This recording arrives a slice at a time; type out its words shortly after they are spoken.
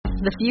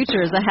The future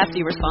is a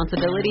hefty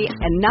responsibility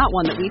and not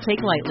one that we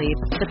take lightly.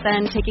 But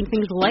then taking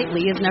things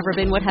lightly has never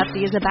been what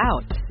Hefty is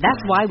about.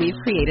 That's why we've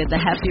created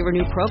the Hefty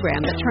Renew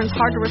program that turns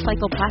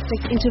hard-to-recycle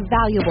plastics into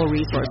valuable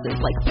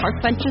resources like park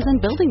benches and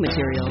building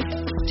materials.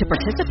 To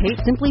participate,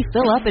 simply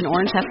fill up an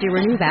orange Hefty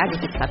Renew bag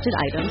with accepted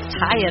items,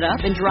 tie it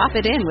up, and drop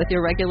it in with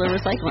your regular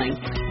recycling.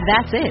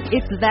 That's it.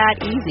 It's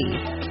that easy.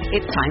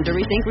 It's time to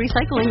rethink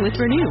recycling with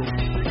Renew.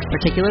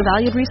 Particular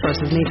valued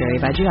resources may vary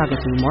by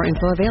geography. More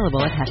info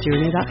available at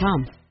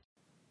heftyrenew.com.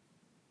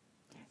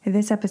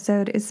 This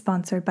episode is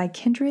sponsored by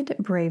Kindred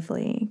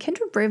Bravely.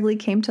 Kindred Bravely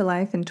came to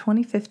life in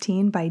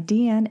 2015 by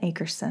Deanne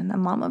Akerson, a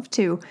mom of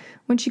two,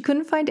 when she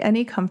couldn't find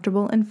any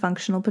comfortable and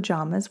functional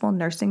pajamas while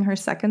nursing her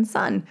second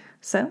son.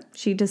 So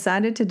she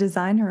decided to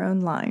design her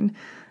own line.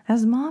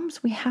 As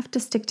moms, we have to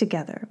stick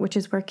together, which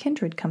is where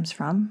Kindred comes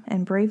from.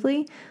 And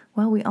Bravely,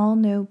 well, we all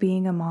know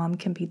being a mom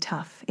can be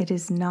tough. It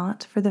is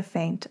not for the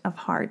faint of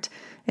heart.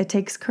 It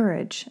takes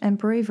courage and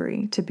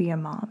bravery to be a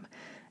mom.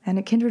 And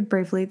at Kindred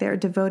Bravely, they are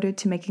devoted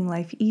to making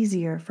life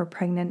easier for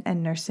pregnant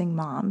and nursing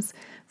moms,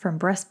 from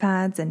breast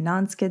pads and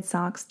non-skid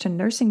socks to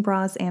nursing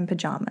bras and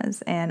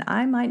pajamas. And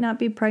I might not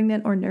be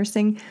pregnant or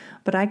nursing,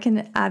 but I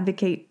can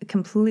advocate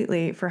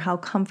completely for how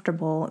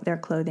comfortable their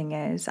clothing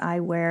is. I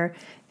wear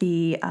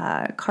the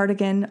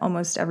cardigan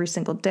almost every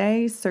single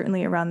day,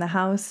 certainly around the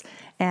house.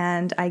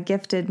 And I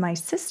gifted my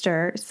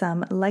sister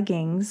some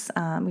leggings.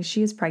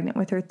 She is pregnant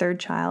with her third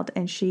child,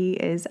 and she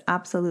is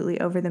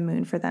absolutely over the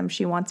moon for them.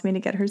 She wants me to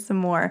get her some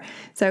more.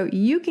 So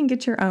you can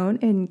get your own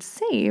and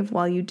save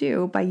while you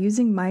do by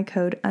using my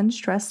code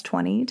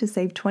UNSTRESS20 to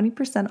save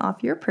 20%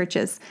 off your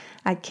purchase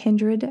at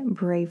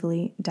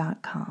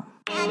kindredbravely.com.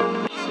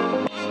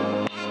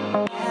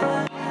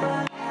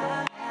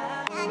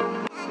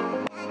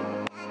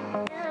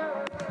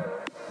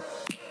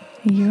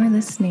 You're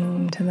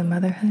listening to the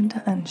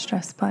Motherhood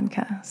Unstressed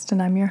podcast,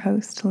 and I'm your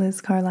host,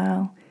 Liz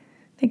Carlisle.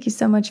 Thank you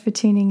so much for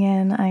tuning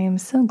in. I am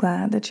so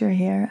glad that you're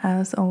here,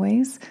 as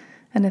always.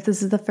 And if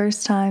this is the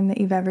first time that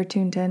you've ever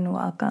tuned in,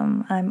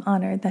 welcome. I'm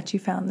honored that you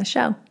found the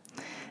show.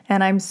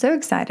 And I'm so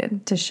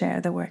excited to share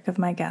the work of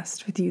my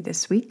guest with you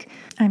this week.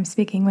 I'm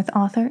speaking with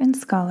author and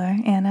scholar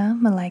Anna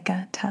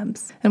Malaika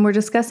Tubbs, and we're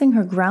discussing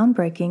her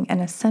groundbreaking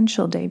and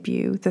essential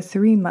debut, The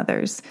Three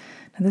Mothers.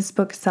 Now, this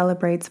book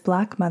celebrates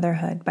Black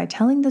motherhood by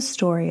telling the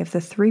story of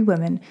the three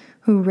women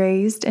who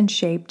raised and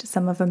shaped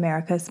some of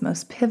America's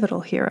most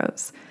pivotal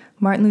heroes: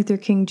 Martin Luther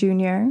King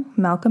Jr.,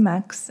 Malcolm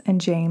X, and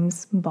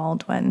James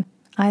Baldwin.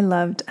 I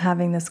loved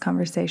having this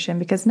conversation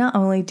because not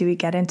only do we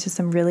get into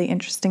some really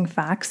interesting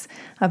facts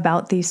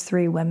about these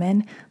three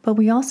women, but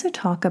we also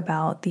talk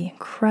about the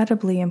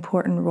incredibly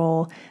important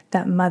role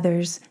that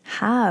mothers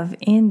have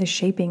in the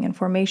shaping and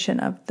formation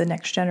of the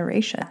next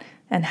generation,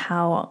 and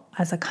how,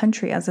 as a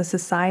country, as a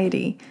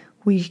society,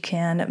 we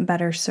can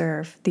better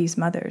serve these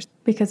mothers.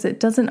 Because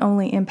it doesn't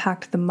only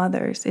impact the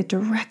mothers, it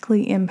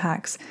directly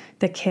impacts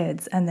the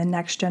kids and the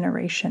next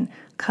generation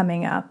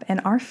coming up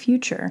and our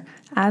future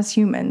as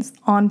humans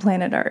on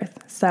planet Earth.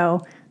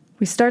 So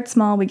we start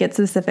small, we get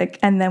specific,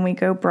 and then we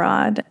go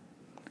broad.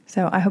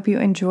 So I hope you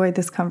enjoyed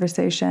this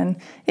conversation.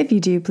 If you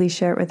do, please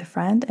share it with a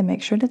friend and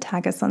make sure to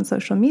tag us on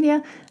social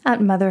media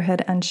at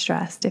Motherhood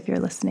Unstressed if you're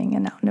listening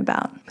and out and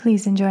about.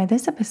 Please enjoy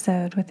this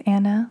episode with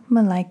Anna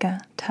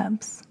Malaika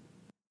Tubbs.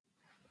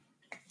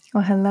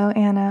 Well, hello,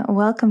 Anna.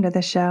 Welcome to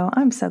the show.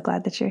 I'm so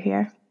glad that you're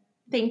here.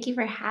 Thank you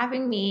for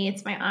having me.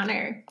 It's my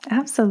honor.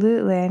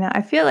 Absolutely. And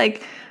I feel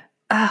like,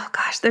 oh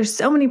gosh, there's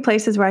so many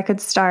places where I could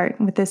start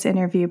with this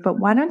interview, but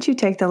why don't you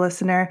take the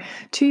listener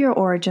to your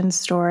origin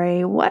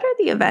story? What are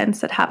the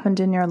events that happened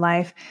in your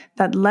life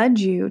that led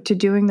you to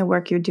doing the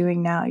work you're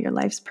doing now, your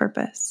life's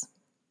purpose?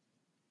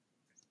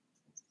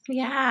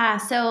 Yeah,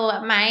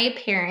 so my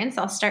parents,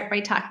 I'll start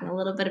by talking a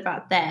little bit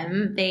about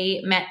them.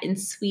 They met in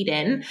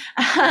Sweden.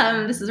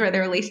 This is where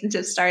their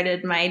relationship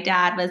started. My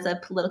dad was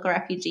a political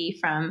refugee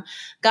from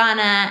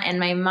Ghana, and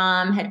my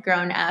mom had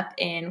grown up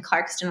in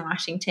Clarkston,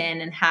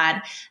 Washington, and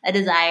had a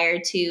desire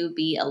to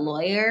be a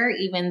lawyer,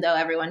 even though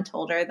everyone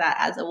told her that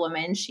as a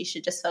woman, she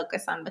should just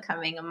focus on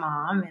becoming a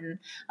mom and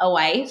a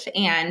wife.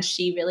 And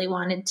she really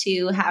wanted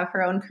to have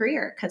her own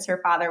career because her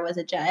father was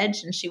a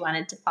judge, and she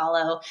wanted to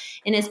follow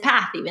in his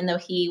path, even though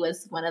he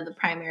was one of the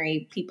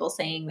primary people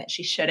saying that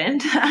she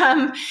shouldn't.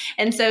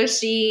 And so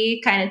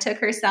she kind of took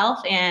herself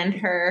and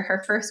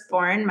her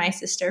firstborn, my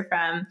sister,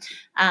 from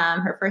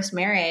her first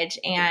marriage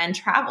and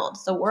traveled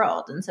the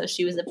world. And so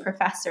she was a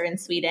professor in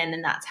Sweden,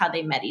 and that's how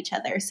they met each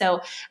other. So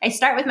I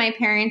start with my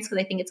parents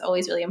because I think it's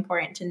always really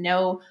important to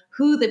know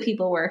who the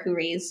people were who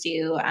raised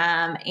you,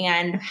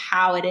 and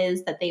how it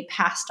is that they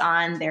passed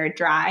on their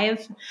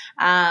drive,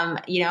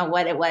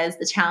 what it was,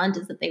 the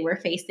challenges that they were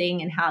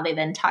facing, and how they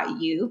then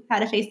taught you how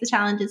to face the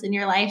challenges in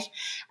your life.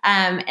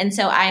 And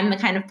so I'm the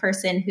kind of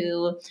person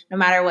who, no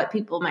matter what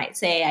people might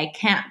say I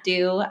can't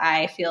do,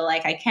 I feel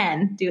like I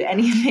can do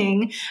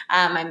anything.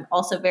 I'm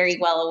also very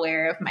well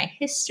aware of my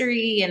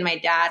history, and my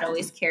dad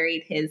always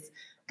carried his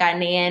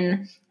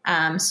Ghanaian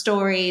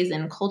stories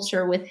and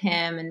culture with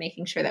him, and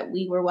making sure that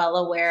we were well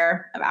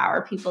aware of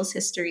our people's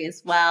history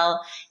as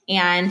well.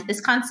 And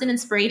this constant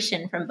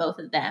inspiration from both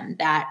of them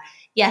that,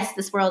 yes,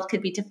 this world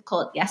could be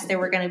difficult. Yes, there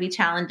were going to be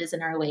challenges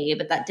in our way,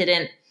 but that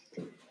didn't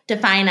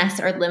define us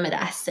or limit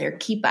us or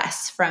keep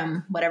us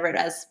from whatever it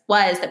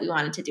was that we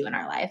wanted to do in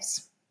our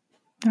lives.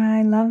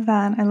 I love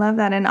that. I love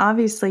that. And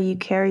obviously you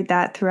carried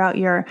that throughout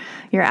your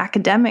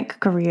academic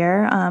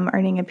career,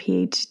 earning a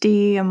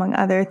PhD, among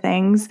other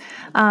things.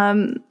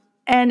 And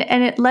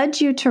it led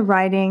you to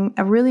writing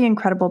a really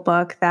incredible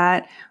book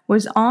that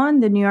was on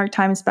the New York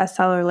Times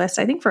bestseller list,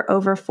 I think, for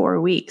over 4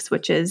 weeks,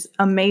 which is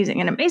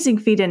amazing, an amazing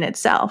feat in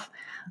itself.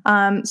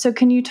 So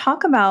can you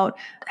talk about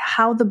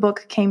how the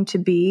book came to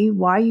be,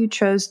 why you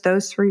chose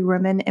those 3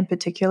 women in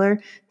particular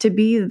to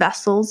be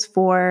vessels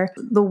for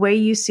the way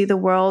you see the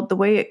world, the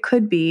way it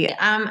could be?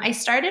 I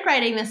started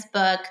writing this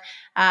book.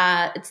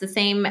 It's the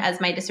same as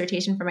my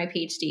dissertation for my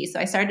PhD. So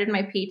I started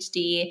my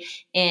PhD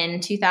in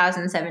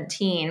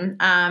 2017,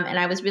 and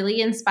I was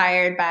really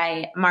inspired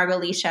by Margot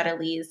Lee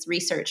Shetterly's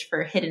research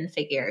for Hidden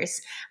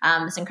Figures,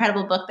 this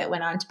incredible book that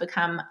went on to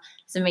become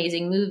this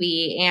amazing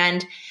movie.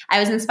 And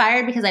I was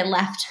inspired because I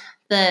left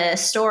the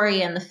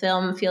story and the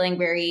film feeling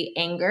very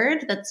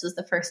angered. This was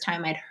the first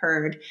time I'd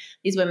heard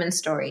these women's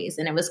stories.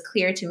 And it was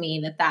clear to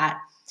me that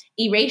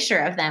erasure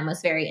of them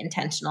was very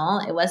intentional.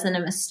 It wasn't a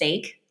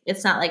mistake.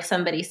 It's not like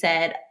somebody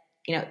said,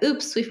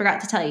 oops, we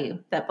forgot to tell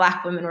you that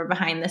Black women were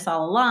behind this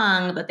all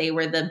along, that they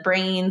were the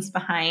brains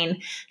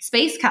behind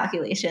space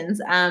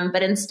calculations.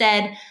 But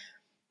instead,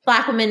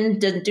 Black women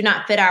do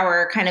not fit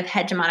our kind of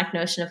hegemonic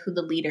notion of who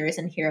the leaders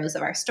and heroes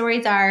of our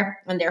stories are.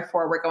 And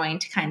therefore, we're going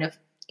to kind of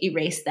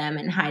erase them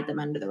and hide them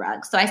under the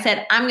rug. So I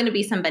said, I'm going to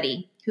be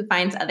somebody who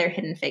finds other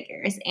hidden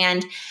figures.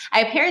 And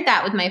I paired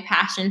that with my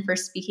passion for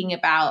speaking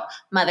about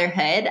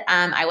motherhood.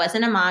 I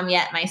wasn't a mom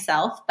yet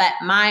myself, but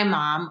my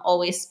mom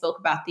always spoke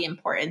about the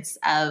importance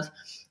of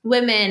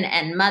women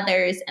and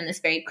mothers and this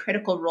very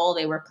critical role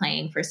they were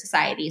playing for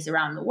societies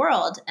around the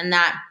world. And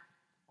that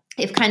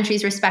if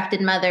countries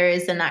respected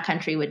mothers, then that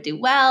country would do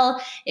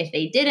well. If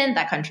they didn't,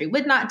 that country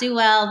would not do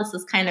well. This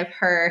was kind of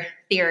her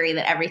theory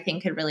that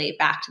everything could relate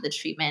back to the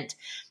treatment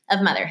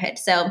of motherhood.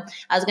 So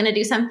I was going to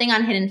do something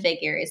on hidden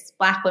figures,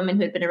 Black women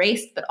who had been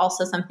erased, but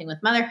also something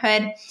with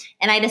motherhood.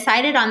 And I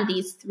decided on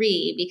these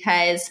 3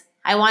 because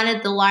I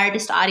wanted the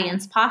largest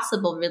audience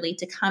possible really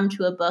to come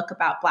to a book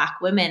about Black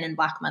women and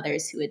Black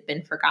mothers who had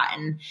been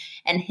forgotten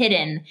and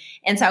hidden.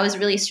 And so I was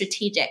really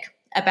strategic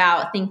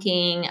about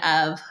thinking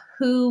of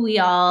who we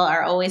all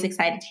are always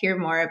excited to hear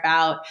more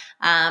about,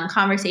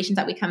 conversations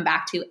that we come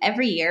back to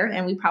every year,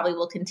 and we probably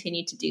will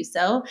continue to do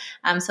so.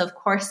 So, of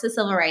course, the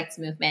Civil Rights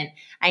Movement.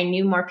 I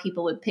knew more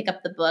people would pick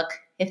up the book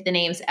if the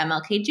names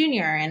MLK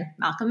Jr. and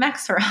Malcolm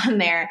X were on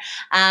there.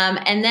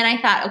 And then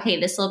I thought, okay,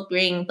 this will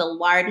bring the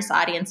largest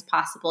audience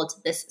possible to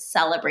this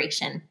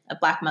celebration of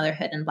Black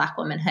motherhood and Black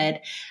womanhood.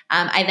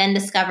 I then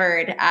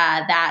discovered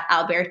that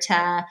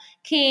Alberta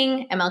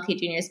King, MLK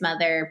Jr.'s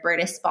mother,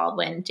 Bertis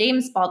Baldwin,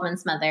 James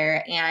Baldwin's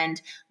mother,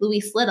 and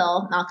Louise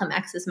Little, Malcolm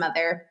X's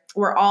mother,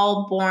 were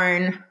all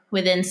born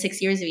within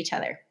 6 years of each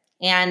other.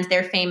 And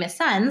their famous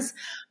sons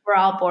were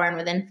all born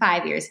within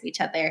 5 years of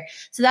each other.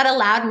 So that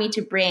allowed me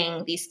to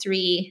bring these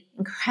 3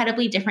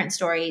 incredibly different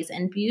stories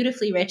and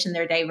beautifully rich in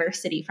their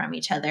diversity from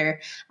each other,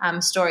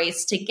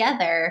 stories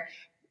together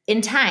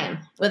in time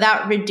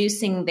without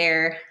reducing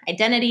their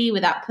identity,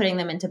 without putting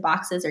them into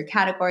boxes or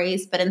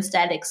categories, but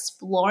instead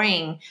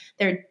exploring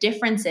their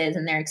differences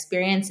and their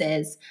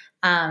experiences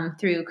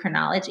through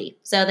chronology.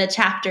 So the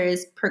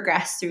chapters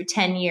progress through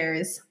 10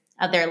 years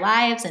of their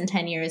lives and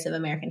 10 years of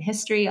American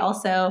history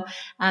also,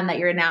 that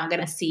you're now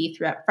going to see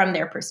from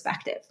their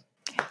perspective.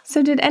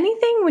 So did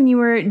anything when you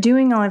were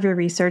doing all of your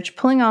research,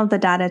 pulling all of the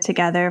data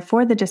together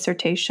for the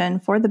dissertation,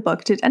 for the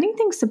book, did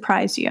anything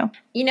surprise you?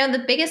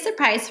 The biggest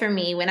surprise for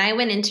me when I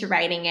went into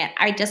writing it,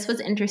 I just was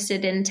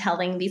interested in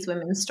telling these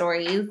women's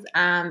stories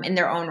in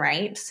their own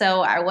right.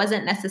 So I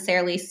wasn't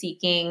necessarily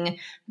seeking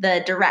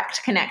the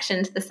direct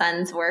connection to the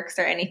son's works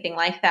or anything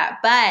like that.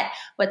 But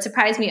what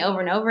surprised me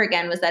over and over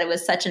again was that it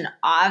was such an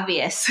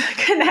obvious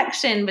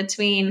connection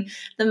between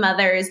the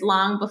mothers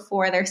long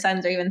before their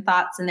sons are even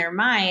thoughts in their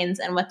minds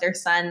and what their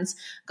sons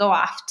go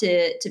off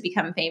to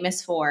become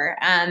famous for.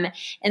 And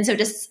so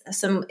just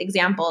some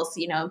examples,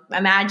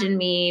 imagine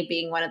me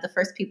being one of the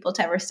first people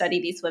to ever study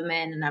these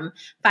women, and I'm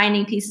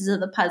finding pieces of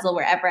the puzzle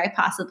wherever I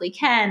possibly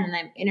can, and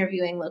I'm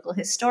interviewing local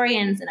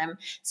historians, and I'm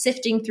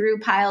sifting through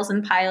piles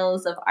and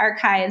piles of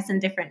archives in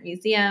different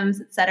museums,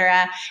 et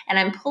cetera, and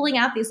I'm pulling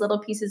out these little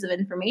pieces of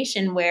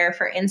information where,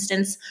 for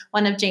instance,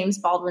 one of James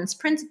Baldwin's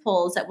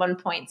principals at one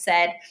point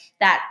said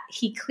that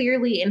he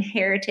clearly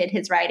inherited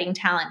his writing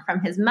talent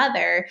from his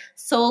mother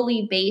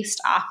solely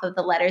based off of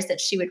the letters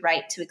that she would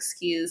write to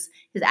excuse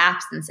his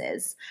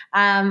absences.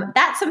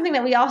 That's something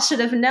that we all should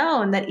have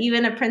known, that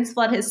even a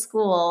principal at his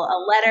school, a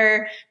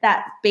letter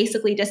that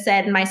basically just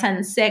said, my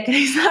son's sick and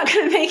he's not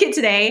going to make it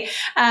today,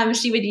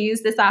 she would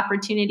use this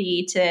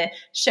opportunity to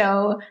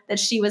show that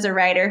she was a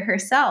writer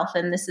herself.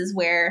 And this is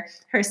where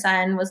her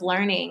son was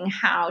learning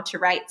how to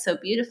write so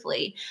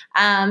beautifully.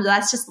 So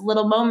that's just a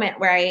little moment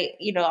where I,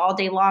 all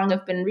day long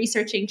have been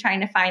researching, trying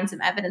to find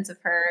some evidence of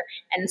her.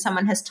 And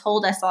someone has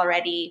told us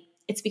already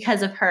it's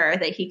because of her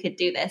that he could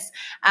do this.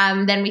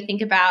 Then we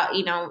think about,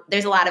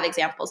 there's a lot of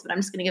examples, but I'm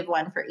just going to give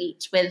one for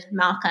each. With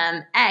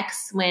Malcolm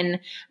X, when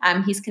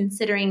he's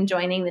considering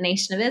joining the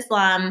Nation of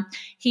Islam,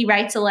 he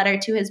writes a letter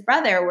to his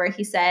brother where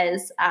he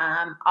says,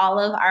 all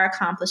of our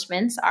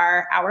accomplishments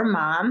are our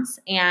mom's,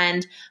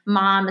 and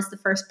mom is the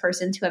first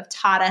person to have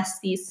taught us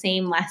these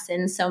same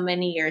lessons so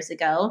many years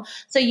ago.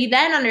 So you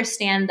then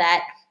understand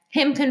that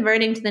him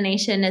converting to the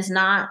nation is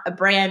not a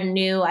brand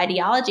new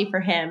ideology for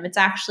him. It's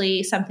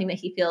actually something that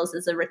he feels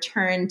is a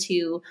return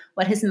to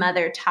what his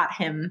mother taught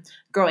him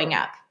growing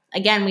up.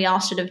 Again, we all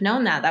should have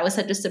known that. That was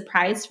such a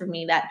surprise for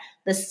me that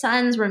the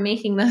sons were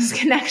making those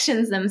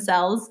connections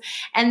themselves.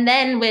 And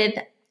then with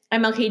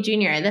MLK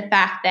Jr., the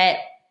fact that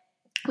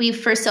we've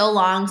for so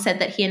long said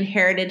that he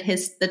inherited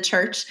the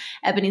church,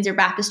 Ebenezer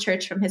Baptist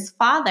Church, from his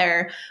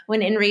father,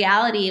 when in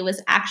reality it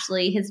was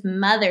actually his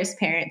mother's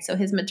parents, so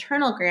his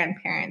maternal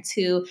grandparents,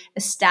 who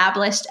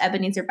established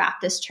Ebenezer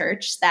Baptist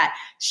Church, that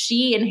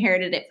she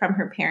inherited it from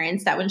her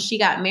parents, that when she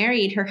got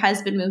married, her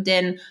husband moved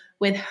in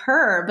with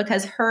her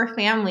because her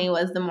family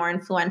was the more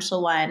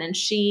influential one, and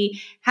she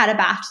had a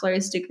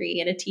bachelor's degree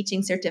and a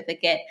teaching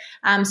certificate.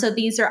 So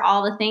these are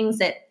all the things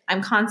that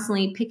I'm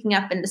constantly picking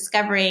up and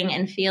discovering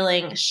and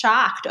feeling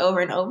shocked over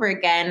and over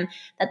again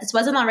that this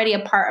wasn't already a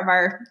part of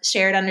our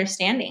shared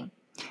understanding.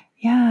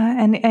 Yeah.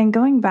 And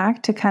going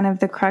back to kind of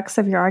the crux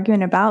of your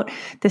argument about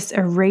this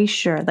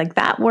erasure, like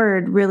that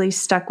word really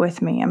stuck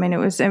with me. I mean, it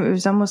was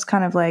almost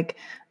kind of like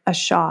a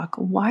shock.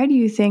 Why do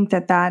you think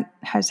that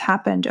has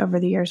happened over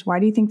the years? Why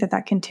do you think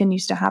that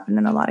continues to happen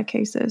in a lot of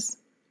cases?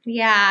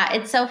 Yeah,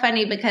 it's so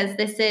funny because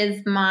this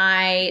is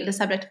the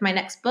subject of my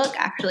next book,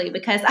 actually,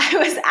 because I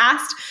was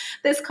asked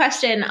this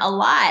question a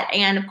lot.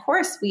 And of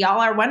course, we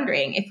all are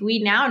wondering, if we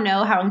now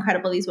know how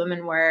incredible these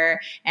women were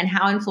and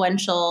how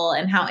influential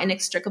and how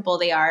inextricable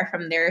they are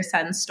from their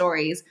sons'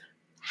 stories,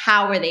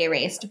 how were they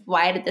erased?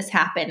 Why did this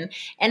happen?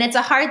 And it's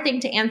a hard thing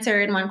to answer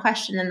in one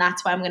question, and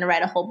that's why I'm going to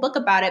write a whole book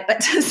about it.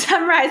 But to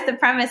summarize the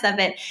premise of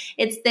it,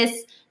 it's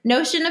this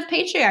notion of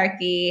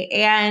patriarchy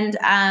and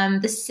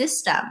the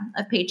system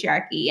of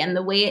patriarchy and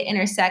the way it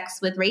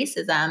intersects with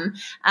racism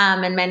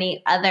and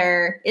many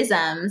other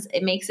isms.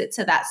 It makes it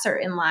so that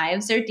certain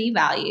lives are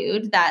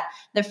devalued, that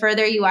the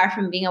further you are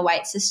from being a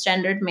white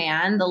cisgendered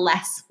man, the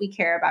less we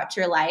care about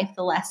your life,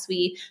 the less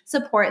we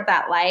support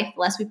that life,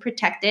 the less we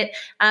protect it.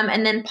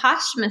 And then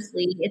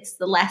posthumously, it's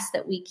the less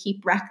that we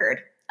keep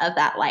record of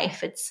that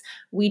life.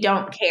 We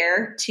don't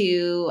care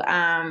to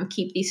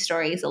keep these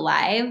stories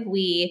alive.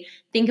 We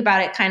think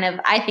about it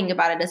I think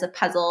about it as a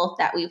puzzle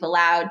that we've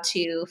allowed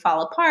to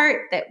fall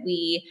apart, that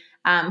we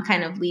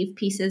kind of leave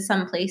pieces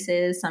some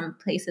places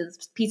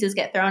pieces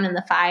get thrown in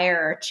the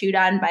fire or chewed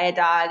on by a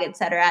dog,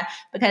 etc.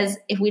 Because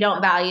if we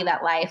don't value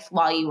that life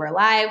while you were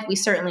alive, we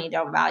certainly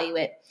don't value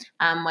it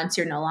once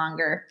you're no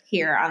longer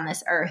here on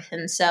this earth.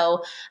 And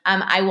so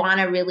I want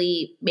to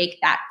really make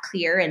that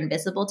clear and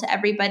visible to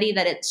everybody,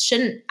 that it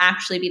shouldn't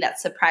actually be that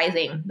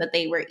surprising that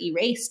they were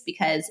erased,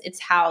 because it's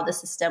how the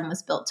system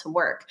was built to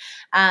work.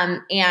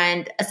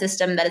 And a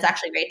system that is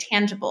actually very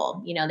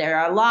tangible. There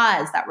are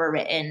laws that were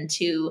written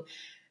to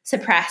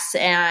suppress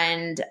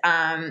and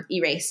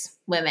erase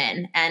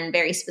women, and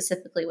very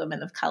specifically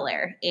women of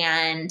color.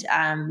 And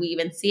we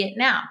even see it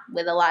now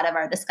with a lot of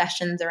our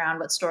discussions around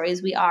what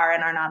stories we are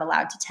and are not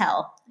allowed to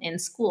tell in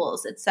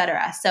schools,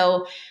 etc.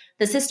 So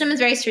the system is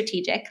very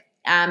strategic.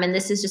 And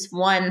this is just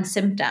one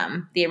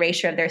symptom. The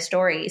erasure of their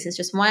stories is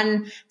just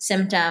one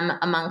symptom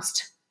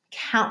amongst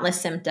countless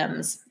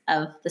symptoms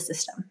of the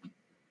system.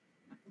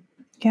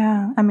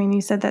 Yeah. I mean,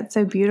 you said that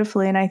so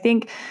beautifully. And I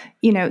think,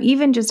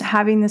 even just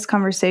having this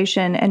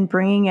conversation and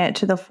bringing it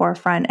to the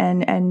forefront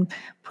and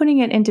putting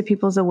it into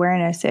people's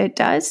awareness, it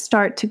does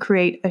start to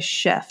create a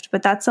shift.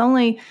 But that's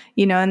only,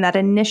 in that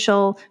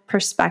initial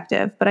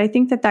perspective. But I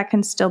think that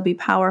can still be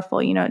powerful.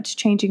 It's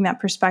changing that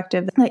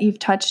perspective that you've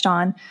touched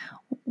on.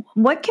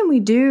 What can we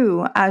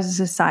do as a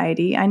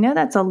society? I know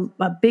that's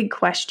a big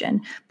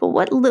question, but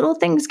what little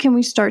things can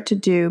we start to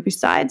do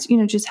besides,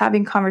 just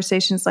having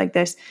conversations like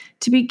this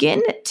to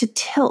begin to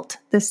tilt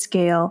the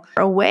scale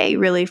away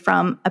really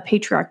from a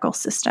patriarchal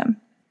system?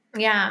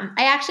 Yeah,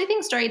 I actually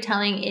think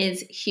storytelling is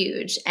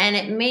huge, and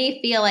it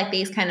may feel like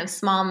these kind of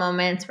small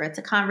moments where it's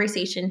a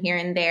conversation here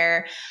and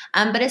there,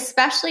 but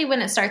especially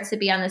when it starts to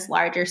be on this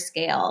larger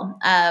scale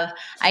of,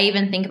 I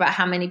even think about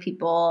how many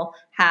people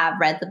have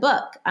read the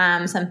book,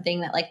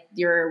 something that like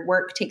your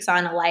work takes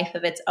on a life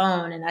of its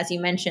own. And as you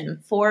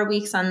mentioned, 4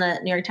 weeks on the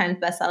New York Times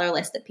bestseller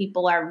list, that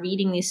people are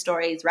reading these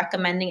stories,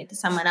 recommending it to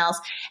someone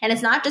else. And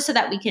it's not just so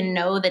that we can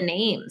know the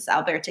names,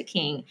 Alberta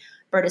King,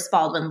 Berta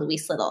Spaldwin,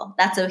 Louise Little.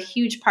 That's a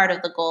huge part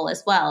of the goal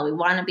as well. We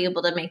want to be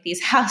able to make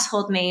these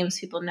household names,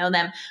 people know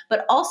them,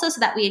 but also so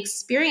that we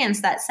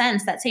experience that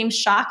sense, that same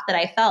shock that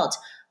I felt.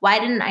 Why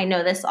didn't I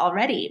know this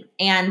already?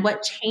 And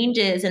what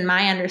changes in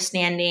my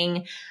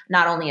understanding,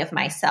 not only of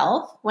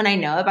myself when I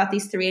know about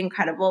these 3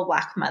 incredible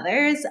Black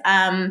mothers,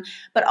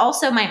 but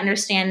also my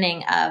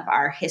understanding of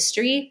our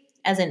history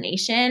as a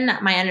nation,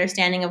 my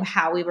understanding of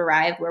how we've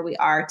arrived where we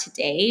are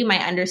today, my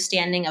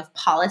understanding of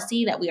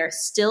policy that we are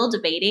still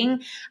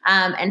debating,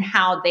 and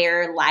how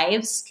their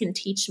lives can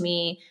teach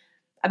me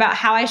about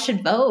how I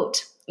should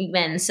vote.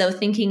 Even so,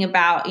 thinking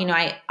about,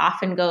 I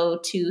often go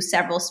to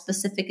several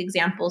specific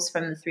examples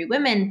from the 3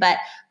 women, but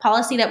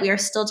policy that we are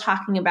still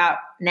talking about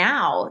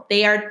now,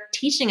 they are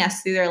teaching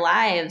us through their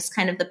lives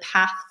kind of the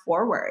path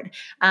forward,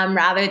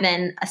 rather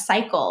than a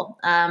cycle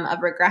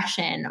of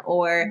regression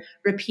or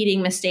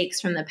repeating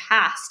mistakes from the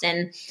past.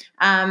 And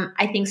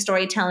I think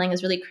storytelling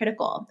is really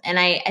critical. And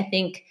I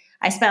think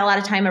I spent a lot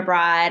of time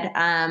abroad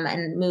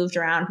and moved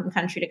around from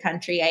country to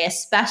country. I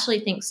especially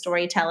think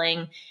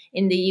storytelling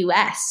in the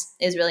US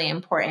is really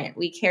important.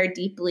 We care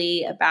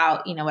deeply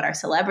about, what our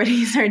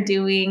celebrities are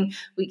doing.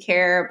 We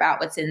care about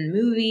what's in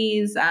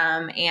movies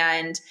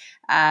and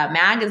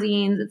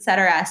magazines, et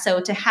cetera. So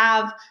to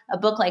have a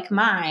book like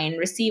mine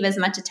receive as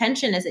much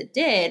attention as it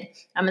did,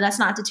 that's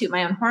not to toot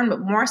my own horn, but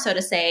more so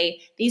to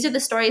say, these are the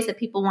stories that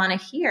people want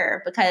to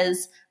hear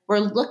because we're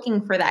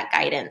looking for that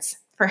guidance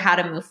for how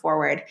to move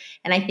forward.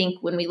 And I think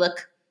when we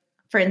look,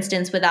 for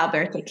instance, with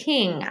Alberta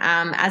King,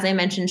 as I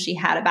mentioned, she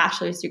had a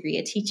bachelor's degree,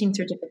 a teaching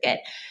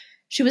certificate.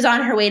 She was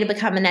on her way to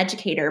become an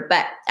educator.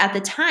 But at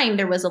the time,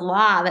 there was a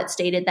law that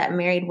stated that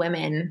married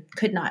women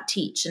could not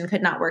teach and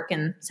could not work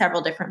in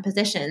several different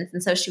positions.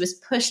 And so she was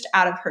pushed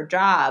out of her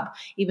job,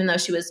 even though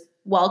she was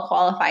well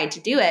qualified to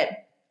do it,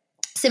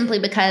 simply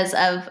because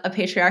of a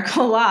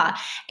patriarchal law.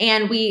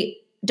 And we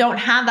don't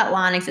have that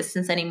law in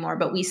existence anymore,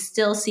 but we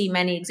still see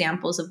many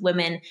examples of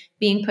women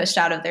being pushed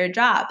out of their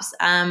jobs,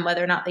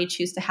 whether or not they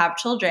choose to have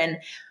children.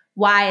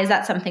 Why is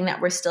that something that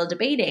we're still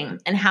debating?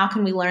 And how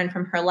can we learn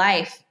from her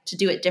life to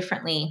do it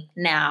differently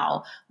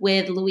now?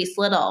 With Louise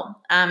Little,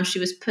 she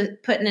was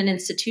put in an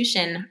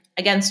institution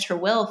against her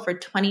will for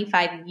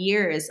 25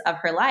 years of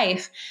her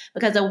life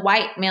because a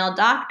white male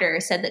doctor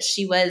said that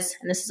she was,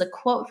 and this is a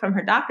quote from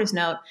her doctor's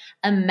note,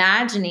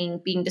 imagining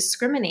being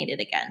discriminated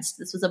against.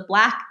 This was a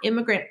Black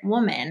immigrant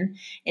woman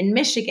in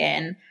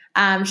Michigan.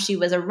 She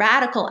was a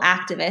radical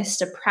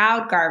activist, a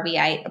proud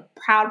Garveyite, a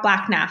proud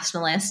Black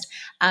nationalist,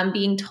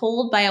 being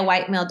told by a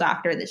white male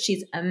doctor that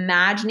she's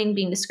imagining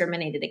being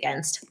discriminated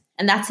against.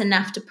 And that's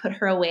enough to put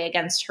her away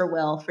against her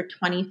will for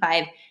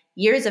 25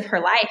 years of her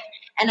life.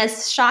 And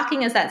as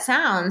shocking as that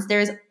sounds,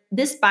 there's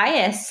this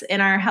bias in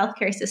our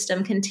healthcare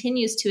system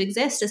continues to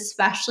exist,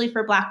 especially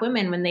for Black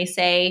women when they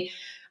say,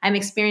 I'm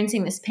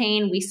experiencing this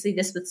pain. We see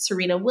this with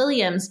Serena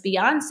Williams,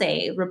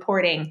 Beyonce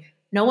reporting,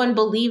 no one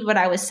believed what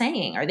I was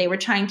saying, or they were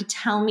trying to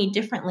tell me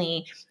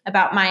differently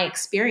about my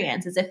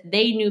experience as if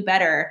they knew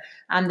better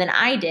than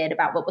I did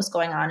about what was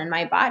going on in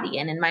my body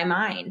and in my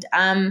mind.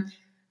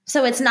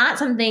 So it's not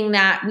something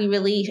that we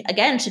really,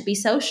 again, should be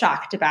so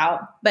shocked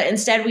about, but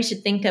instead we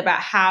should think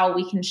about how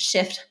we can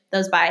shift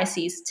those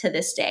biases to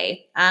this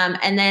day.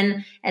 And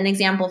then an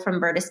example from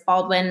Berta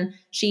Spaldwin,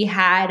 she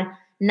had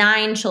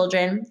 9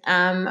 children.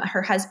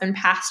 Her husband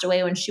passed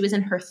away when she was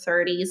in her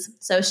 30s.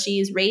 So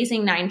she's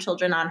raising 9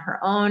 children on her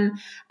own,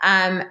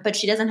 but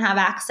she doesn't have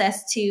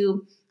access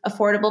to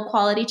affordable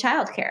quality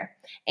childcare.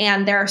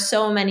 And there are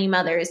so many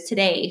mothers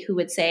today who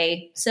would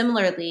say,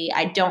 similarly,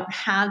 I don't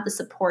have the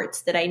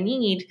supports that I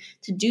need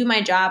to do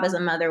my job as a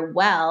mother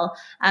well.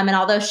 And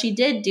although she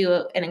did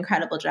do an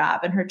incredible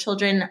job, and her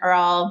children are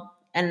all,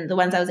 and the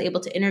ones I was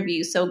able to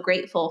interview, so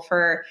grateful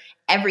for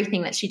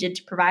everything that she did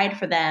to provide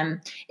for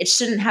them, it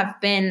shouldn't have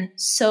been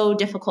so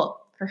difficult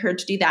for her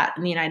to do that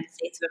in the United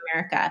States of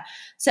America.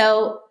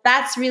 So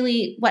that's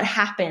really what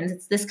happens.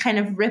 It's this kind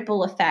of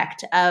ripple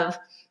effect of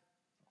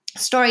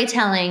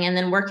storytelling and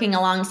then working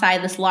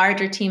alongside this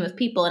larger team of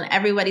people, and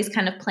everybody's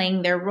kind of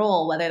playing their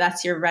role, whether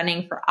that's you're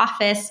running for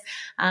office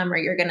or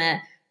you're going to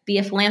be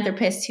a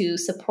philanthropist who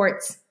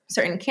supports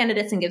certain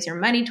candidates and gives your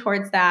money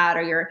towards that,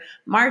 or you're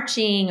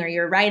marching, or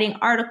you're writing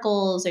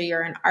articles, or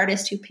you're an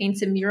artist who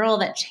paints a mural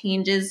that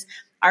changes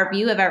our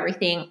view of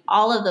everything.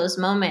 All of those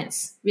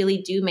moments really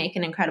do make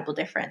an incredible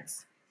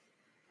difference.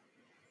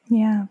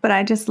 Yeah, but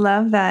I just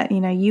love that,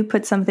 you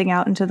put something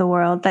out into the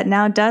world that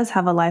now does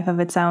have a life of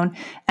its own,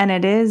 and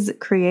it is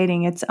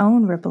creating its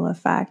own ripple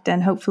effect.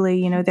 And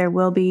hopefully, there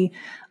will be,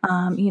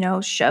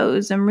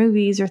 shows and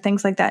movies or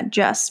things like that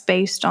just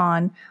based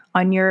on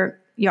your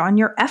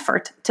your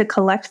effort to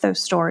collect those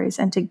stories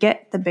and to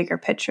get the bigger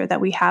picture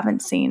that we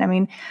haven't seen. I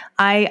mean,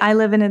 I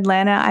live in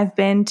Atlanta. I've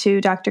been to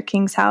Dr.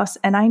 King's house,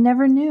 and I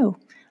never knew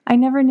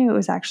it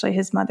was actually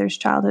his mother's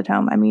childhood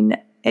home. I mean,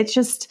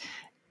 it's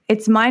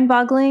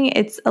mind-boggling.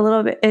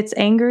 It's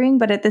angering,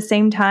 but at the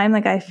same time,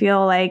 like, I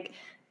feel like,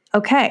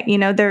 okay,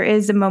 there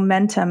is a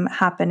momentum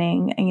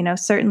happening,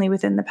 certainly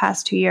within the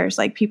past 2 years,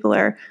 like people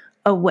are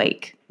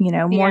awake,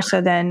 more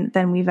so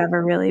than we've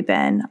ever really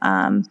been.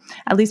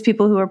 At least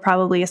people who are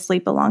probably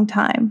asleep a long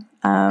time.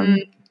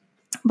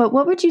 But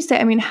what would you say?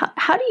 I mean,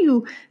 how do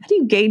you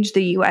gauge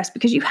the U.S.?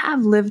 Because you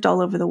have lived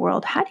all over the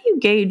world. How do you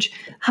gauge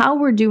how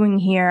we're doing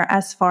here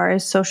as far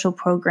as social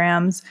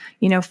programs,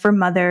 for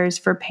mothers,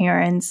 for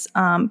parents,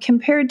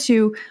 compared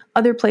to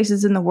other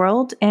places in the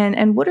world?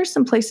 And what are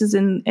some places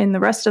in the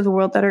rest of the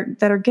world that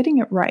are getting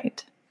it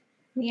right?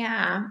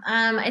 Yeah,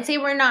 I'd say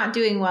we're not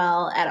doing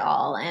well at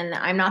all. And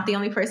I'm not the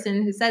only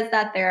person who says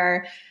that.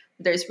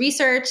 There's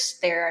research,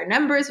 there are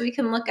numbers we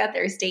can look at,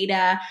 there's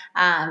data,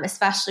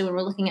 especially when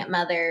we're looking at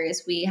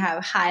mothers. We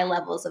have high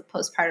levels of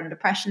postpartum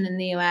depression in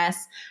the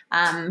US,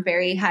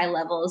 very high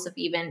levels of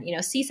even,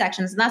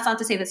 C-sections. And that's not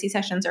to say that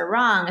C-sections are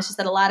wrong. It's just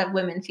that a lot of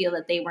women feel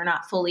that they were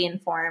not fully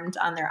informed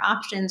on their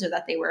options, or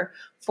that they were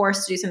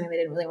forced to do something they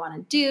didn't really want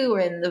to do,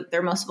 or in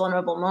their most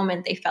vulnerable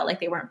moment, they felt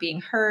like they weren't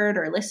being heard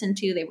or listened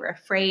to. They were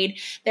afraid.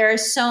 There are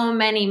so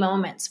many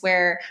moments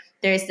where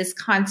there's this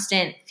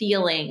constant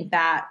feeling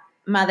that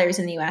mothers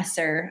in the U.S.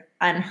 are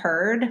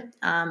unheard,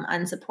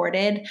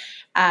 unsupported.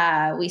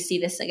 We see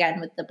this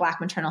again with the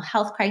Black maternal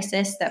health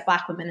crisis, that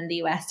Black women in the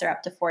U.S. are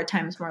up to 4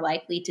 times more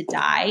likely to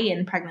die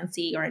in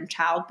pregnancy or in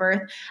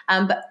childbirth.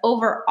 But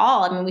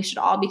overall, I mean, we should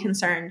all be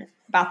concerned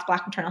about the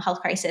Black maternal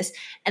health crisis.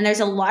 And there's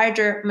a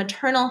larger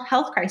maternal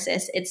health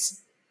crisis.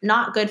 It's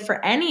not good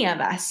for any of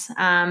us.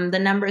 The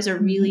numbers are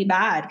really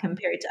bad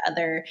compared to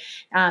other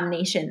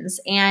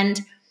nations.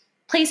 And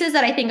places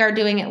that I think are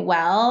doing it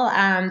well,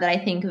 that I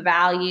think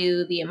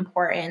value the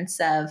importance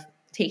of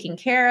taking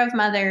care of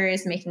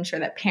mothers, making sure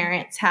that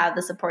parents have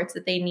the supports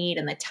that they need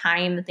and the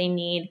time that they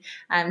need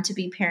to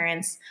be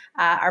parents,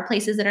 are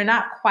places that are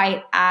not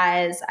quite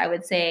as, I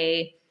would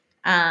say,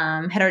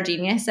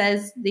 heterogeneous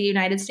as the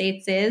United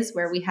States is,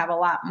 where we have a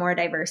lot more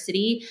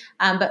diversity.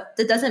 But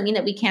that doesn't mean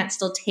that we can't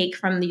still take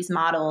from these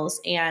models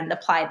and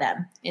apply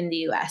them in the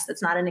US.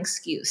 That's not an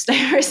excuse.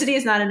 Diversity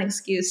is not an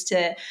excuse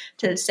to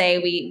say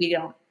we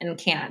don't and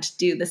can't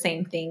do the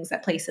same things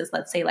that places,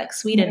 let's say like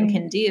Sweden,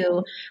 can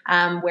do,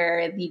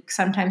 where you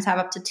sometimes have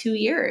up to 2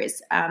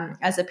 years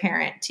as a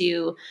parent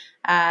to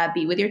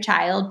be with your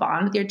child,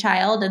 bond with your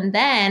child. And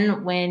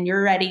then when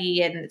you're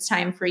ready and it's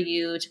time for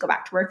you to go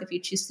back to work, if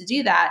you choose to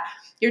do that,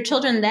 your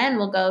children then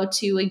will go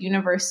to a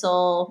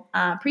universal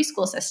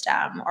preschool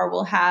system, or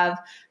will have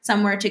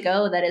somewhere to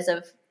go that is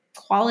of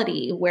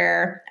quality,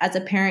 where as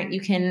a parent you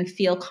can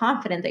feel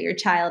confident that your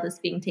child is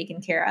being taken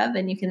care of,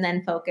 and you can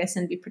then focus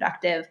and be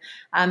productive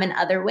in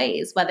other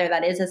ways, whether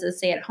that is as a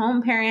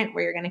stay-at-home parent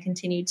where you're going to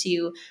continue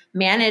to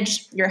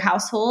manage your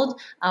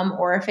household,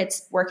 or if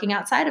it's working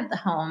outside of the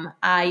home,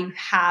 you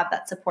have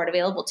that support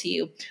available to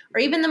you. Or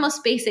even the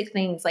most basic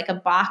things like a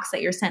box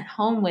that you're sent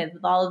home with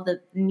all of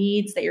the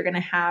needs that you're going to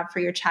have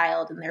for your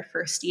child in their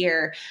first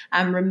year,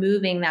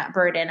 removing that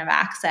burden of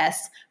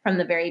access from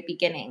the very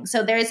beginning.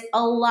 So there's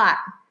a lot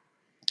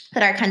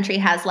that our country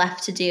has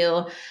left to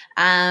do.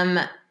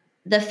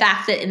 The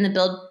fact that in the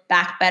Build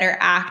Back Better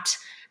Act,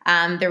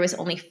 there was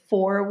only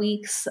 4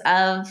 weeks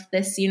of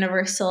this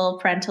universal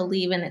parental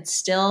leave, and it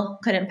still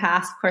couldn't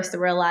pass. Of course, there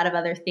were a lot of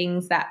other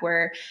things that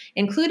were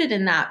included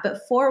in that,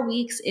 but 4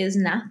 weeks is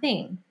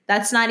nothing.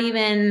 That's not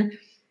even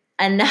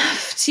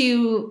enough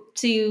to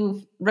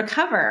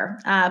recover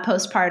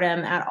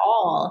postpartum at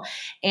all.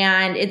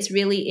 And it's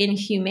really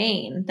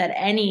inhumane that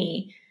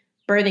any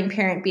birthing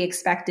parent be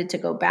expected to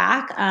go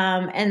back.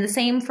 And the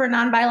same for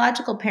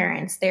non-biological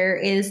parents. There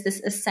is this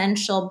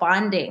essential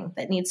bonding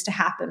that needs to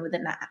happen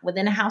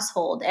within a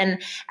household.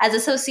 And as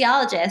a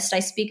sociologist, I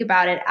speak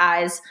about it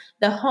as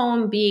the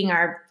home being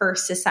our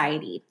first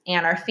society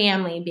and our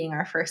family being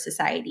our first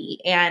society.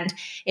 And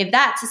if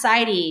that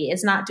society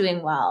is not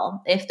doing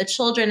well, if the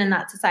children in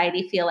that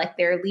society feel like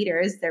their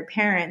leaders, their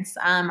parents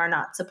are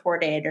not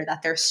supported, or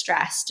that they're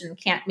stressed and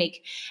can't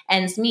make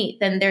ends meet,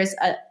 then there's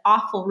an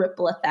awful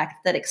ripple effect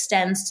that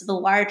extends to the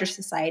larger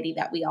society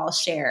that we all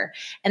share.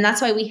 And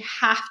that's why we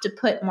have to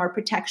put more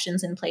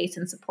protections in place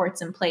and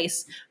supports in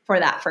place for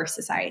that first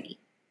society.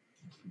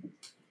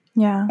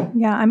 Yeah.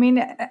 I mean,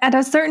 at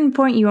a certain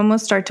point, you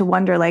almost start to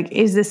wonder, like,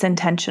 is this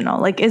intentional?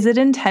 Like, is it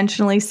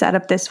intentionally set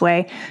up this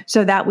way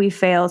so that we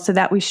fail, so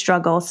that we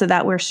struggle, so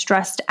that we're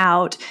stressed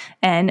out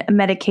and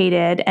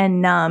medicated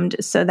and numbed,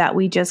 so that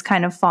we just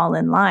kind of fall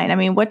in line? I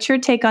mean, what's your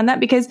take on that?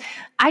 Because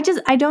I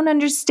don't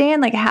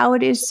understand, like, how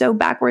it is so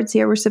backwards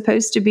here. We're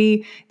supposed to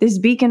be this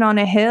beacon on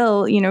a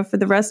hill, for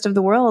the rest of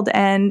the world.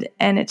 And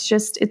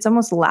it's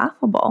almost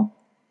laughable.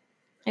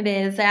 It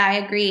is. I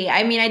agree.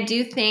 I mean, I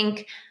do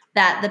think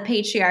that the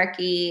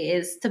patriarchy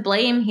is to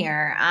blame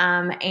here,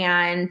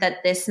 and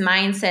that this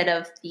mindset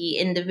of the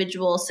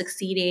individual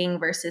succeeding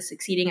versus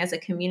succeeding as a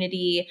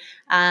community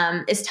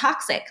is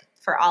toxic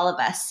for all of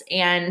us.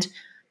 And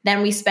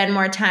then we spend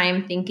more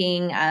time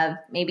thinking of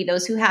maybe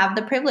those who have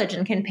the privilege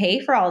and can pay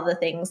for all the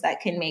things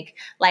that can make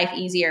life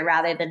easier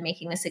rather than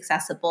making this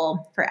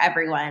accessible for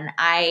everyone.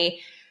 I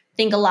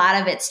think a lot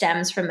of it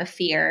stems from a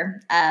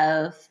fear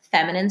of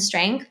feminine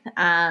strength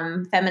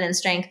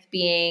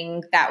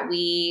being that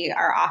we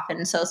are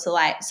often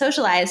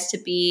socialized to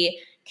be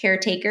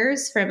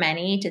caretakers for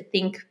many, to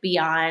think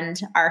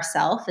beyond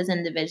ourselves as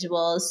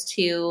individuals,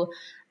 to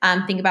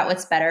think about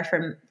what's better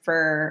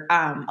for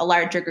a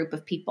larger group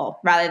of people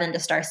rather than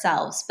just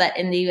ourselves. But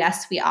in the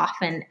US, we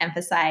often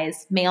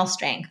emphasize male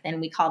strength and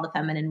we call the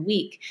feminine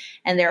weak.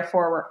 And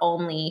therefore, we're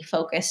only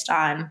focused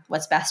on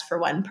what's best for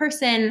one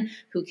person.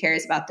 Who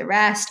cares about the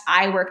rest?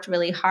 I worked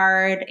really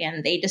hard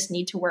and they just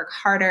need to work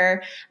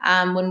harder,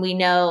 when we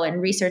know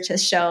and research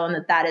has shown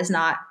that that is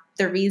not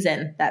the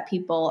reason that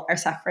people are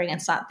suffering.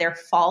 It's not their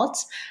fault,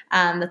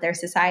 that their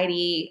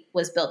society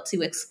was built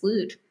to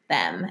exclude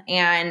them.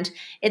 And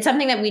it's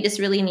something that we just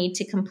really need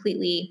to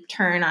completely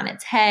turn on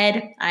its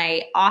head.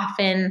 I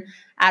often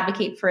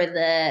advocate for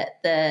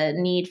the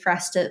need for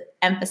us to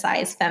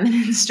emphasize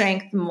feminine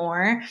strength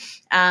more,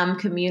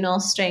 communal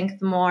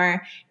strength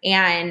more,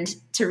 and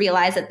to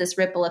realize that this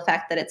ripple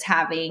effect that it's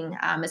having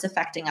is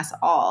affecting us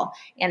all.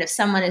 And if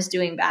someone is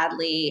doing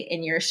badly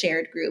in your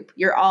shared group,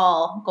 you're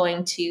all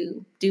going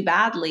to do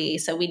badly.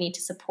 So we need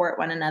to support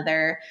one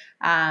another.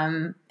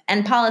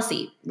 And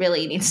policy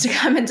really needs to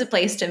come into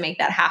place to make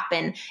that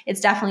happen.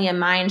 It's definitely a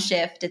mind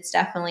shift. It's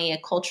definitely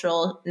a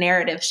cultural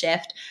narrative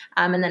shift.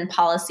 And then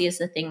policy is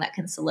the thing that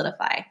can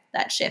solidify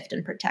that shift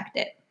and protect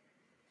it.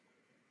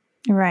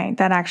 Right.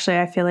 That actually,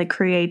 I feel like,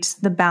 creates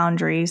the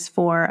boundaries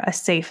for a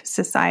safe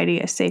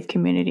society, a safe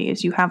community,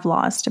 as you have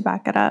laws to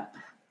back it up.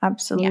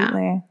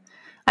 Absolutely. Yeah.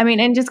 I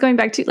mean, and just going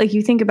back to, like,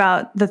 you think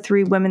about the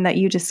three women that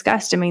you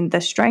discussed, I mean, the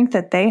strength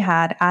that they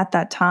had at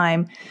that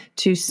time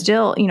to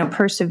still,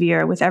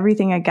 persevere with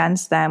everything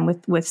against them,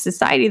 with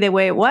society the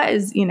way it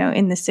was,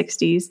 in the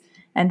 60s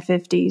and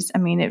 50s. I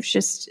mean, it's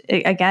just,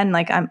 again,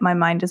 like, my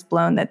mind is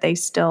blown that they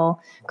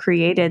still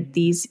created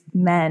these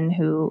men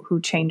who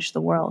changed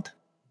the world.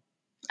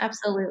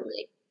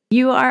 Absolutely.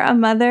 You are a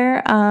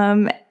mother.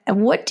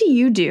 What do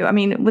you do? I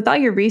mean, with all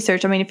your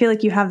research, I feel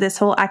like you have this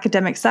whole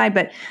academic side,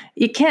 but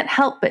you can't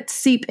help but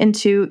seep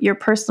into your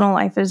personal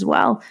life as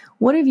well.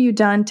 What have you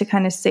done to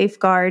kind of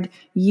safeguard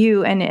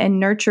you and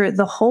nurture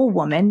the whole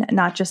woman,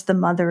 not just the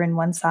mother in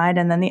one side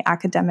and then the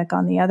academic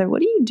on the other?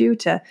 What do you do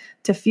to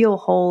feel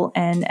whole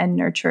and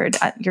nurtured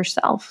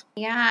yourself?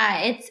 Yeah,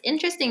 it's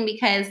interesting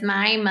because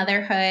my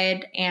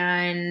motherhood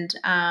and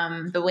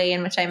the way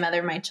in which I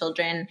mother my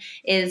children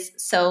is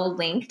so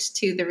linked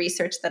to the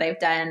research that I've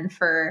done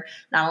for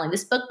not only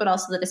this book, but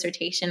also the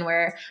dissertation,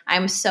 where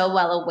I'm so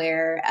well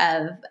aware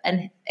of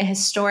a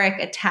historic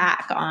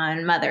attack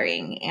on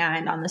mothering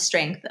and on the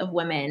strength of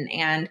women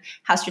and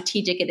how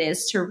strategic it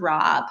is to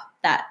rob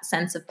that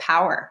sense of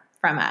power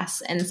from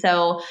us. And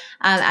so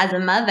as a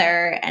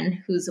mother and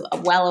who's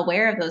well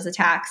aware of those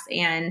attacks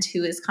and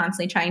who is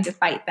constantly trying to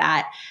fight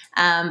that,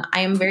 I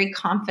am very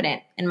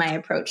confident in my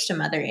approach to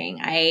mothering.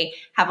 I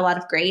have a lot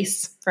of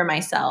grace for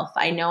myself.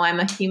 I know I'm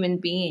a human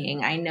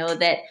being. I know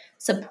that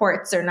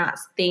supports are not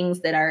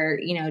things that are,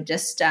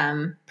 just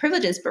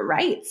privileges, but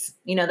rights,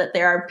 that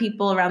there are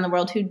people around the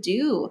world who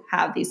do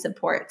have these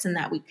supports and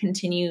that we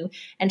continue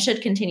and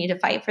should continue to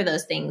fight for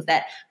those things,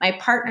 that my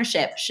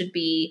partnership should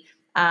be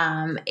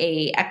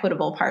a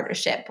equitable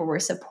partnership where we're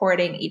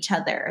supporting each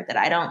other, that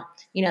I don't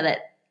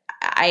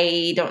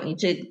need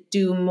to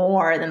do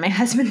more than my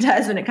husband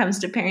does when it comes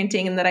to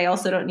parenting, and that I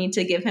also don't need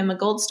to give him a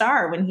gold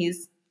star when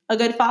he's a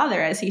good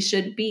father, as he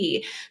should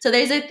be. So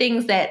those are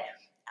things that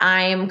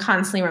I'm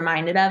constantly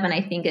reminded of. And I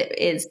think it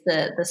is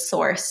the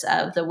source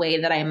of the way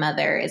that I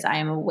mother is I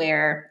am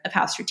aware of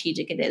how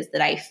strategic it is,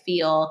 that I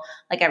feel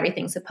like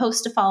everything's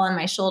supposed to fall on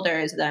my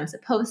shoulders, that I'm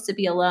supposed to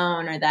be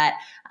alone, or that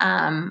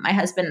my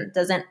husband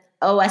doesn't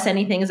owe us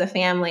anything as a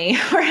family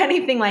or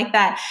anything like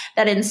that,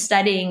 that in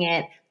studying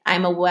it,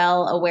 I'm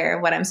well aware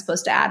of what I'm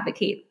supposed to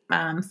advocate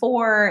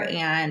for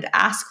and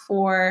ask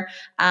for,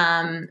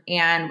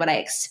 and what I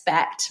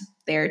expect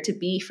there to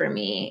be for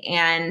me.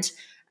 And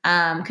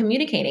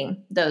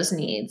communicating those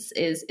needs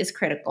is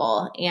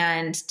critical,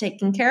 and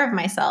taking care of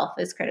myself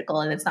is critical.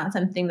 And it's not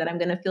something that I'm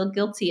going to feel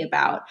guilty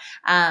about.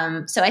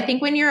 So I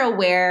think when you're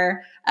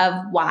aware of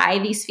why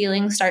these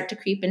feelings start to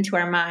creep into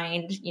our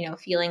mind,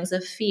 feelings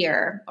of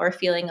fear or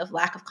feeling of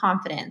lack of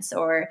confidence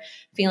or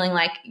feeling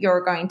like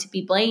you're going to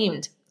be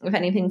blamed if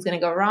anything's going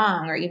to go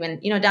wrong, or even,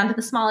 down to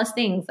the smallest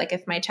things, like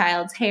if my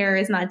child's hair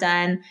is not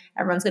done,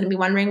 everyone's going to be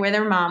wondering where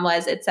their mom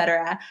was,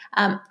 etc.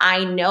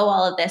 I know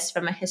all of this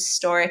from a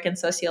historic and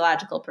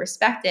sociological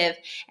perspective,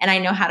 and I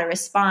know how to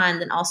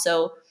respond, and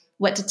also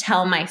what to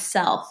tell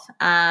myself,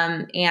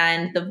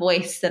 and the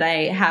voice that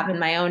I have in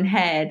my own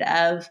head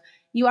of,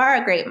 you are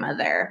a great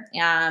mother,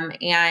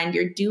 and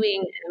you're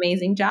doing an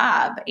amazing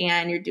job,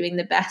 and you're doing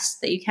the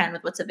best that you can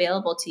with what's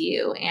available to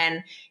you.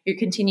 And you're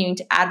continuing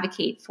to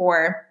advocate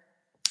for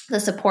the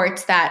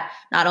supports that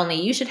not only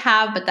you should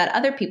have, but that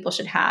other people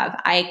should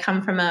have. I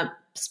come from a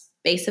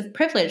space of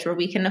privilege where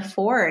we can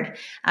afford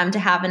to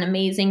have an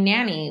amazing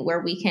nanny,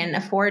 where we can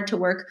afford to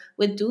work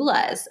with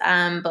doulas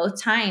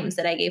both times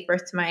that I gave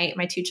birth to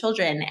my two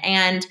children.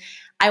 And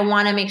I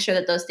want to make sure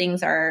that those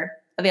things are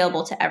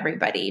available to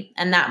everybody,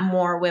 and that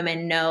more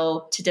women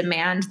know to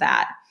demand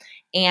that,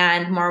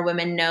 and more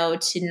women know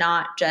to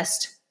not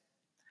just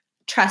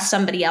trust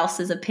somebody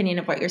else's opinion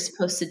of what you're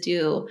supposed to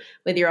do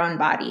with your own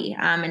body,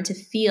 and to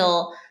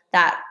feel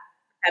that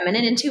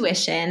feminine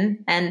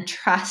intuition and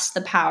trust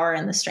the power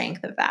and the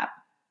strength of that.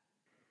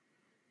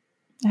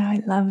 Oh,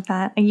 I love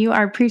that. You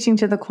are preaching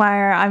to the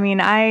choir. I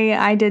mean,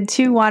 I did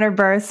 2 water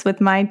births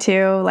with my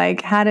 2,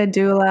 like had a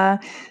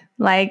doula.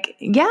 Like,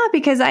 yeah,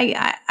 because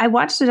I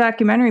watched a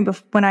documentary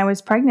when I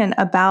was pregnant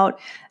about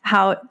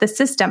how the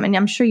system, and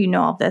I'm sure you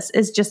know all this,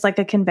 is just like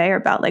a conveyor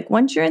belt. Like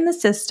once you're in the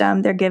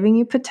system, they're giving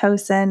you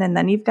Pitocin, and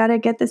then you've got to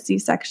get the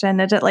C-section.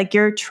 And like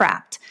you're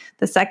trapped.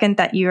 The second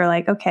that you're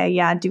like, okay,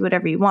 yeah, do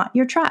whatever you want,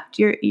 you're trapped.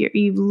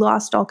 You've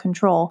lost all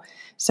control.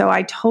 So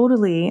I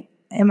totally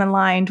am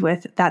aligned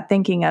with that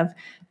thinking of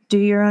do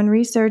your own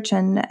research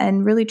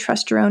and really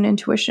trust your own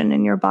intuition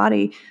in your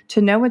body to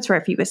know what's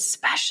right for you,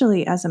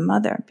 especially as a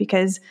mother,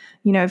 because,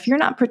 if you're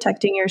not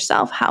protecting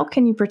yourself, how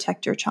can you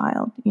protect your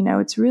child?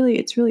 It's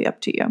really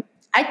up to you.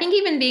 I think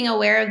even being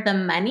aware of the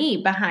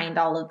money behind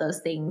all of those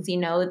things,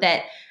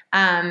 that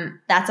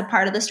that's a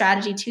part of the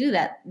strategy too,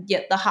 that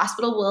the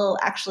hospital will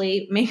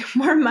actually make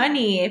more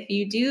money if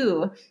you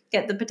do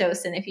get the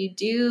Pitocin, if you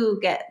do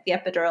get the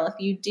epidural, if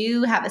you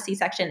do have a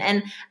C-section.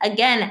 And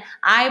again,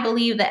 I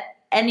believe that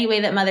any way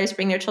that mothers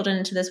bring their children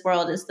into this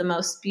world is the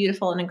most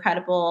beautiful and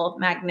incredible,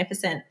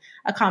 magnificent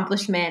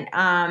accomplishment.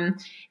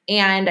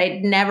 And I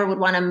never would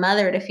want a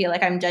mother to feel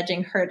like I'm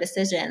judging her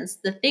decisions.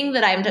 The thing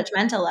that I'm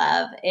judgmental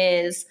of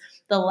is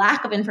the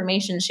lack of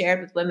information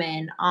shared with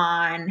women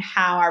on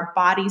how our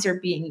bodies are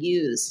being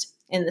used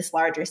in this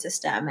larger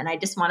system. And I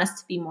just want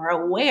us to be more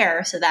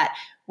aware so that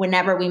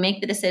whenever we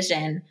make the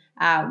decision,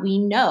 we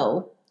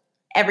know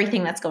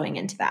everything that's going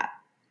into that.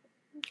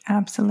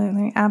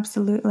 Absolutely.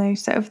 Absolutely.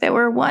 So if there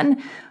were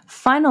one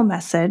final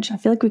message, I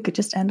feel like we could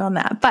just end on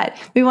that, but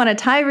we want to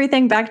tie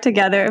everything back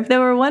together. If there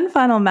were one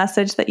final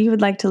message that you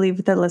would like to leave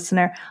with the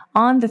listener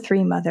on the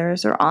 3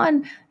 mothers, or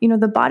on,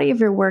 the body of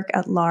your work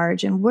at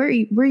large, and where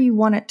you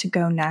want it to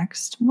go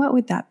next, what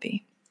would that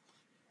be?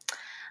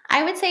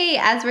 I would say,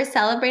 as we're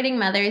celebrating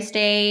Mother's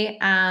Day,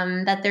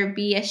 that there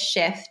be a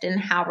shift in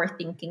how we're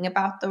thinking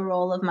about the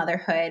role of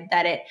motherhood,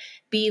 that it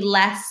be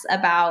less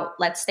about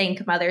let's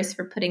thank mothers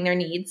for putting their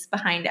needs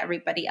behind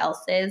everybody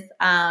else's,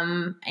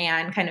 and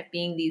kind of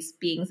being these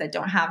beings that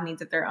don't have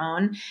needs of their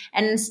own,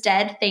 and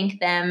instead thank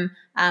them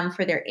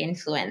for their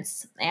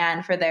influence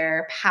and for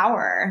their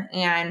power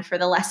and for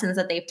the lessons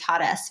that they've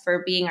taught us,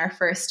 for being our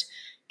first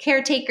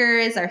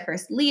caretakers, our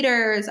first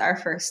leaders, our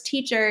first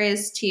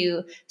teachers,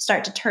 to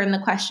start to turn the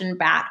question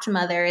back to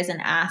mothers and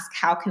ask,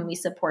 how can we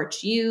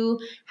support you?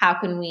 How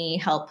can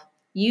we help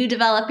you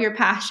develop your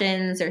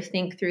passions or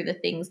think through the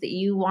things that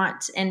you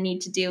want and need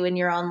to do in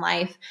your own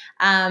life?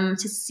 To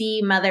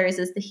see mothers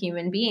as the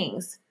human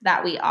beings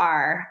that we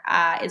are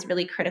is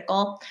really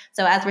critical.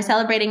 So as we're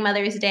celebrating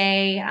Mother's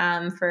Day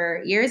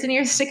for years and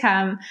years to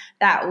come,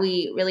 that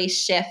we really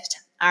shift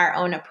our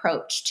own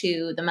approach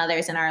to the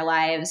mothers in our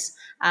lives,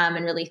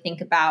 and really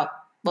think about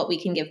what we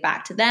can give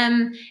back to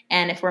them.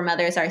 And if we're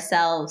mothers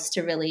ourselves,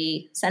 to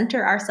really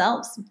center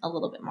ourselves a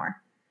little bit more.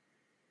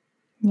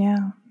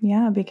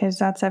 Yeah, because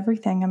that's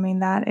everything. I mean,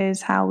 that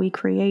is how we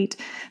create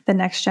the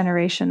next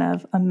generation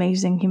of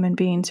amazing human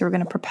beings who are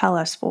going to propel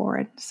us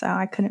forward. So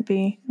I couldn't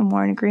be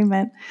more in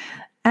agreement.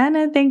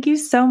 Anna, thank you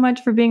so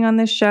much for being on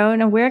this show.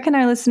 Now, where can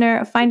our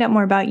listener find out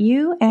more about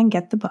you and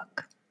get the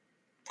book?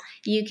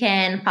 You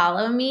can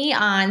follow me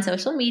on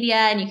social media,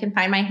 and you can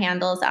find my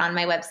handles on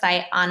my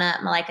website,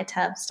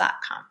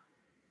 AnnaMalaikatubbs.com.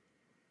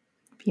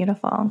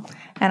 Beautiful.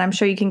 And I'm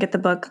sure you can get the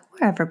book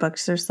wherever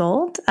books are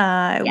sold.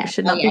 It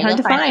should not be hard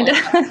to find.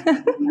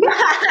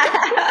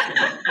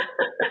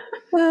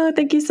 Well,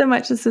 thank you so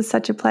much. This is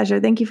such a pleasure.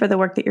 Thank you for the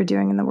work that you're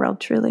doing in the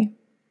world, truly.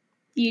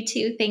 You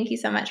too. Thank you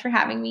so much for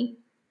having me.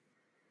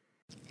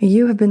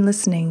 You have been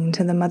listening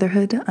to the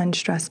Motherhood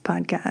Unstressed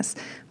podcast.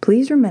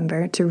 Please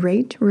remember to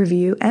rate,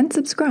 review, and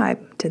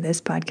subscribe to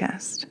this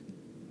podcast.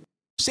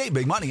 Save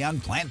big money on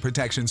plant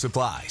protection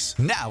supplies,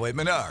 now at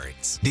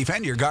Menards.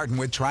 Defend your garden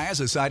with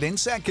Triazicide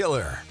Insect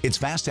Killer. Its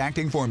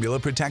fast-acting formula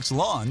protects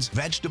lawns,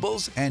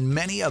 vegetables, and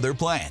many other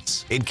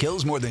plants. It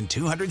kills more than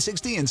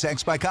 260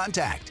 insects by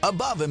contact,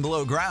 above and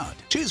below ground.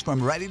 Choose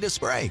from ready to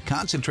spray,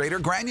 concentrate, or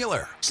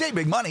granular. Save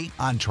big money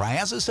on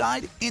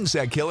Triazicide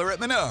Insect Killer at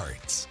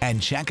Menards.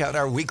 And check out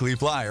our weekly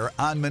flyer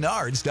on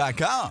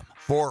Menards.com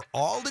for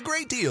all the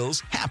great deals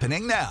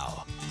happening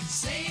now.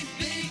 Save